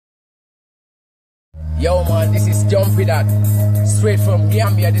Yo man, this is Jumpy that. Straight from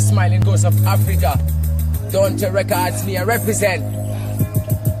Gambia, the smiling coast of Africa. Don't records me, I represent.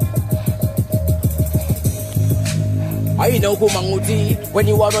 I know Kumanguti. When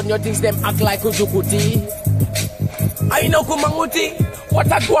you are on your things, them act like Ujukuti. I know Kumanguti. What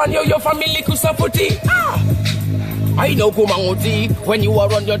a guan your family kusaputi. I know Kumanguti. When you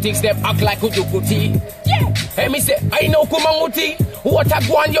are on your things, them act like Ujukuti. Yeah. Hey, me say, I know Kumanguti. What a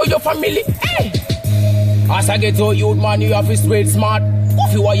guan your family. Hey. As I get to youth, man, you have to straight smart.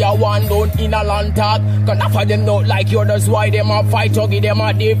 If you are your one, don't in a land talk. Cause enough of them not like you, that's why them a fight, to give them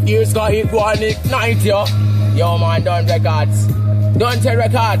a deep ears, cause it go and ignite you. Yo, man, don't records. Don't tell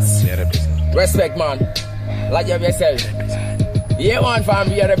records. Respect, man. Like you yourself. Yeah, man, fam,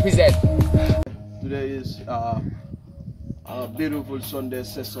 we represent. Today is a beautiful Sunday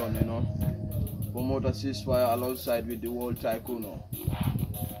session, you know. Promoter Fyah alongside with the world Taikon.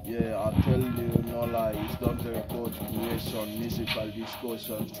 Yeah, I tell you, no lie, it's done to record creation, musical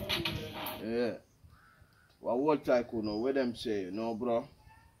discussion. Yeah. Well, what Taikon, where them say, no, bro?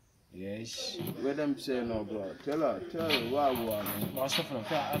 Yes. Where them say, no, bro? Tell her, why one? What's up from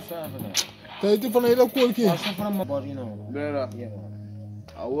Fyah? Tell you from the cool kid. What's up from my body, you know? Brother. Yeah, man.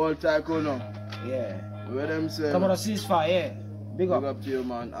 A world Taikon. Yeah. Where them say? Come on, Fyah, yeah. Big up. Big up to you,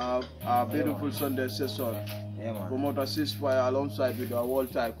 man. A beautiful Sunday session. Yeah, man. Promoter Fyah alongside with our world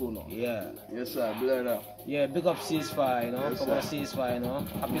Taikon. Yeah. Yes, sir. Brother. Yeah, big up Fyah, you know. Yes, Come on, Fyah, you know.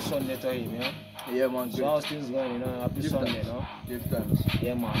 Happy Sunday to him, you know. Yeah, man. So how's things going, you know? Happy Sunday, you know. Give thanks.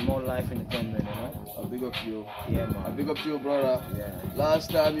 Yeah, man. More life in the tournament, you know. A big up to you. Yeah, A man. big up to you, brother. Yeah. Last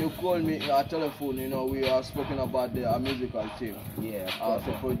time you called me on telephone, you know, we are speaking about the musical thing. Yeah, How of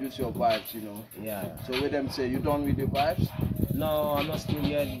to course. produce your vibes, you know. Yeah. So with them say, you done with the vibes? No, I'm not still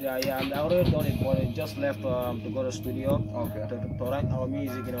yet. Yeah, I already done it, but I just left to go to studio Okay. to write our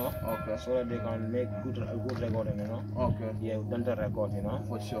music, you know, Okay. so that they can make good recording, you know. Okay. Yeah, we've done the record, you know.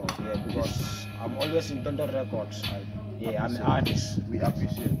 For sure. Yeah, because I'm always in Thunder Records. Yeah, I'm an artist. We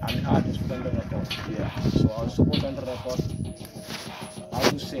appreciate. I'm an artist for Thunder Records. Yeah. So I'll support Thunder Records. I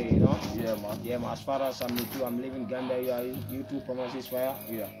would say, you know. Yeah, man. Yeah, man, as far as I'm with you, I'm living Gambia. You too, promote Fyah.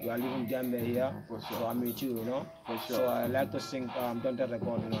 Yeah. You are living Gambia here. For sure. So I'm with you, you know. For sure. So I like to sing Thunder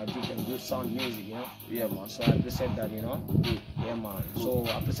Record, you know. I give them good sound music, you know. Yeah, man. So I appreciate that, you know. Yeah, man. So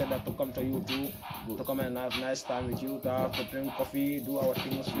I appreciate that to come to you too, to come and have a nice time with you, to drink coffee, do our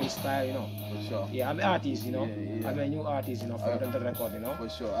things freestyle, you know. For sure. Yeah, I'm an artist, you know. Yeah. I'm a new artist, you know, for Thunder Record, you know. For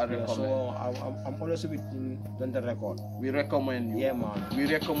sure. I Yeah, recommend. so I'm always with Thunder Record. We recommend you. Yeah, man. We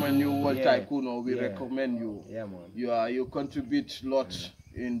recommend you, World Yeah. Taikon. We Yeah. recommend you. Yeah, man. You contribute lots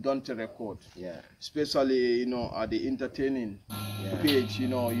in Dante Record. Yeah. Especially, you know, at the entertaining Yeah. page, you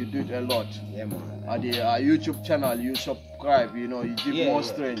know, you do it a lot. Yeah, man. At the YouTube channel, you subscribe, you know, you give more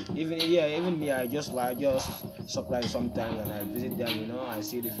strength. Even me, I just subscribe sometimes and I visit them, you know. I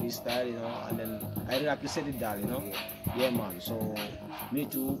see the freestyle, you know, and then I really appreciate it, that, you know. Yeah, man. So me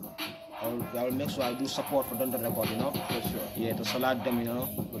too. I will make sure I do support for Thunder Record, you know. For sure. Yeah, to salute them, you know,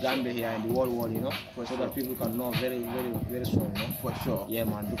 Gambia here in the world, you know, so that people can know very, very, very soon, you know. For sure. Yeah,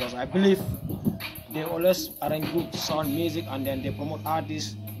 man, because I believe they always arrange good sound music and then they promote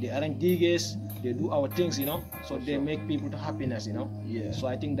artists, they arrange DJs, they do our things, you know, so they make people to happiness, you know. Yeah. So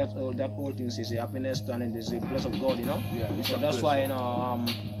I think that all things is a happiness and it is a bless of God, you know. Yeah, it's So a that's blessing. why, you know,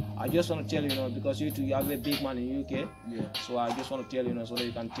 I just want to tell you know, because you two, you have a big man in UK. Yeah. So I just want to tell you know, so that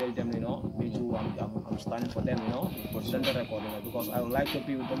you can tell them, you know, me too, I'm standing for them, you know, for Thunder Record, you know, because I would like to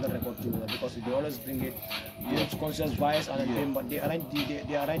be with Thunder Record too, you know, because they always bring it, conscious bias, and they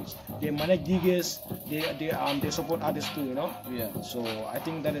manage DJs, they support artists too, you know. Yeah. So I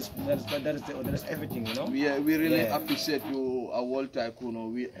think that is everything, you know. We really Yeah. appreciate you, World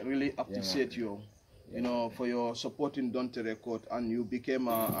Taikon. We really appreciate you. You know, for your supporting Dante Record, and you became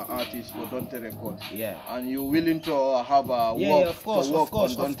an artist for Dante Record. Yeah. And you willing to have a Yeah, work, of course, to work of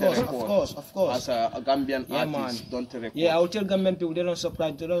course, on of Dante course, Record of course, of course. as a Gambian Yeah, artist, man. Dante Record. Yeah, I will tell Gambian people they don't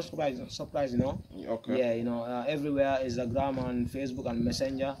surprise, you know. Okay. Yeah, you know, everywhere Instagram and Facebook and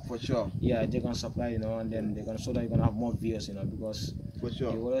Messenger. For sure. Yeah, they can supply, you know, and then they can so that you can have more views, you know, because For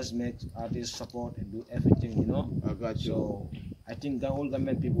sure. they always make artists support and do everything, you know. I got you. So I think that all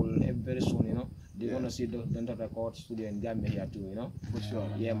Gambian people very soon, you know, they're Yeah. gonna see the Dante Record studio in Gambia here too, you know. For sure.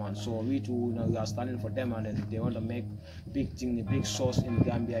 Yeah, man. So we too, you know, we are standing for them, and then they want to make big thing, big source in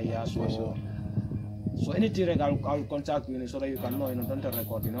Gambia here. So, For sure. So anything like I'll contact you, so that you can know, don't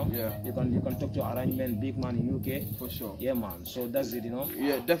record, Yeah. You can talk to arrangement, big man in UK. For sure. Yeah, man. So that's it,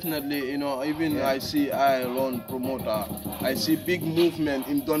 Yeah, definitely. Even I alone promoter, I see big movement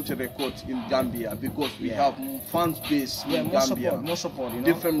in Don't Record in Gambia because we have fans base in Gambia. More support,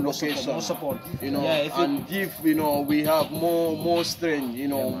 Different locations. More support. And we have more strength,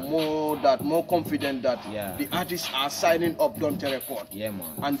 more confident that the artists are signing up Don't Record. Yeah, man.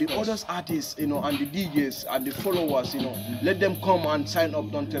 And the other artists, and the DJs and the followers, let them come and sign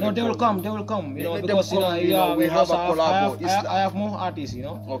up Don't Record. No, they will come, because we have a collab. I have more artists,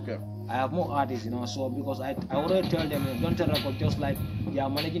 Okay. I have more artists, so because I already tell them, don't record just like they are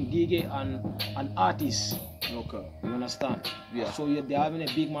managing DJ and artists. Okay. You understand? Yeah. So they're having a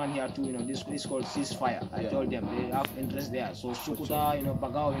big man here too, this is called Fyah. I told them they have interest there. So Sukuta,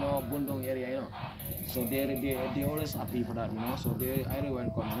 Bagao, Bundong area, So they always happy for that, So they really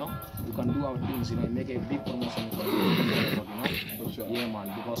welcome, You can do our things, make a big promotion for record, For sure. Yeah,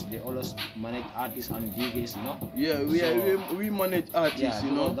 man, because they always manage artists and DJs, Yeah, we manage artists,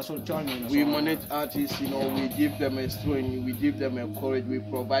 That's what told me. We manage artists, we give them a strength, we give them a courage, we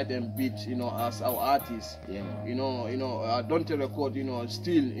provide them beats, as our artists. Yeah, man. Don't record,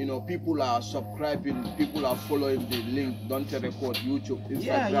 still, people are subscribing, people are following the link, Don't Record, YouTube,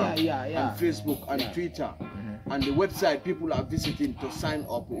 Instagram, and Facebook and Twitter. And the website, people are visiting to sign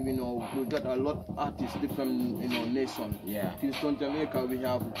up. We got a lot of artists, different nation. Yeah. Kingston, Jamaica, we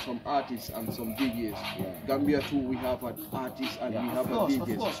have some artists and some DJs. Yeah. Gambia too, we have an artist and we have DJs.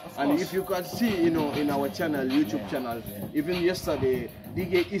 Of course. And if you can see, in our channel, YouTube channel, even yesterday,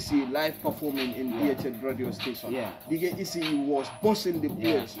 DJ Issy live performing in DHL radio station. Yeah. DJ Issy was bossing the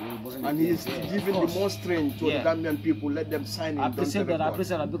place, and he's giving the most strength to the Gambian people. Let them sign in. I appreciate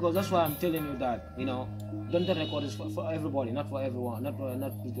that, because that's why I'm telling you that, Don't Record is for everybody, not for everyone, not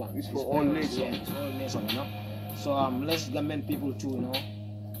this one. It's for all nations. Yeah, it's for all nations, So let's Gambian people too,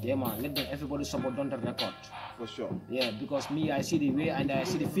 Yeah, man. Let them everybody support Don't Record. For sure. Yeah, because me, I see the way and I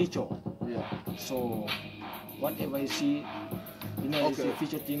see the future. Yeah. So whatever you see, okay.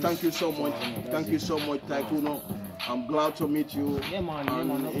 Future things. Thank you so much. Thank you so much, Taikon. I'm glad to meet you. Yeah, man.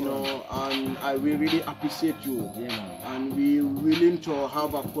 And I will really appreciate you. Yeah, man. And we're willing to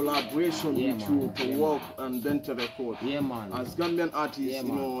have a collaboration with you to work and then to record. Yeah, man. As Gambian artists,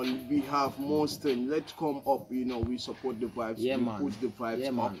 we have more strength. Let's come up. We support the vibes. Yeah, we man. push the vibes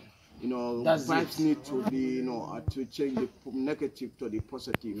up. Man. Vibes need to be, to change the negative to the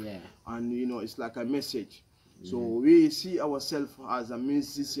positive. Yeah. And it's like a message. So we see ourselves as a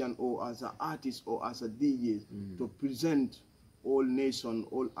musician or as an artist or as a DJ to present all nations,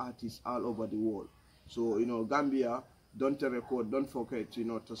 all artists all over the world. So Gambia, Don't Record, don't forget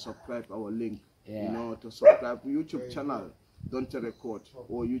to subscribe our link. To subscribe YouTube channel, Don't Record,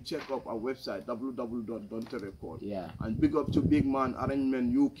 or you check up our website www.don'trecord. And big up to Big Man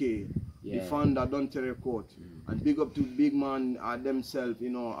Arrangement UK, the founder Don't Record, and big up to Big Man themselves,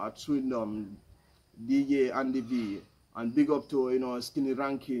 at Swindon. DJ Andy V, and big up to Skinny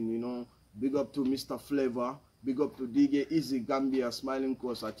Ranking, big up to Mr. Flavor, big up to DJ Easy Gambia Smiling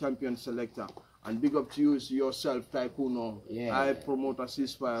Course, a champion selector, and big up to you yourself, Taikon. I promote a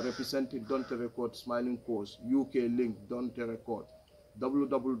ceasefire representing Don't Record Smiling Course, UK link Don't Record,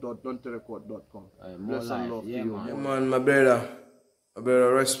 www.don'trecord.com. Bless and love to you. Yeah, man, my brother,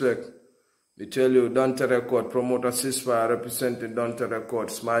 respect. We tell you, Don't Record, promote a ceasefire representing Don't Record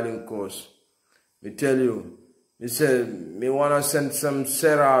Smiling Course. Me tell you, me say, me wanna send some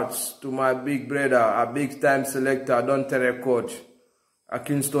shout-outs to my big brother, a big time selector, Don't Record, at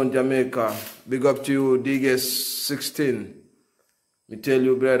Kingston, Jamaica. Big up to you, DJ 16. Me tell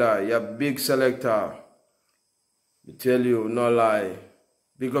you, brother, you're a big selector. Me tell you, no lie.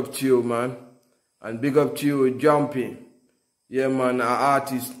 Big up to you, man. And big up to you, Jumpy. Yeah, man, an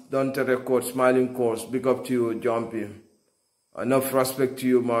artist, Don't Record, Smiling Course. Big up to you, Jumpy. Enough respect to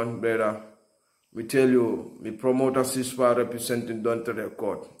you, man, brother. We tell you, me promoter ceasefire representing Don't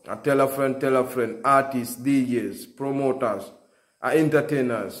Record. I tell a friend, artists, DJs, promoters,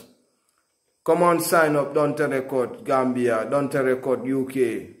 entertainers. Come on, sign up Don't Record Gambia, Don't Record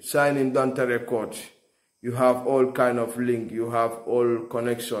UK, sign in Don't Record. You have all kind of link, you have all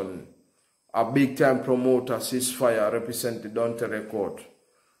connection. A big time promoter ceasefire representing Don't Record.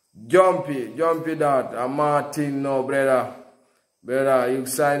 Jumpy that, a Martin, no brother. Brother, you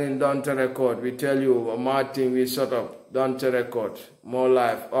sign in Don't Record. We tell you, Martin, we shut up. Don't Record. More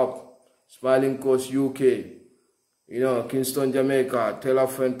life up. Smiling Coast UK. Kingston, Jamaica. Tell a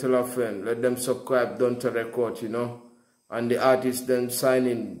friend. Let them subscribe. Don't Record, And the artists then sign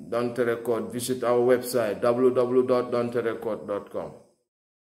in Don't Record. Visit our website, www.don'trecord.com.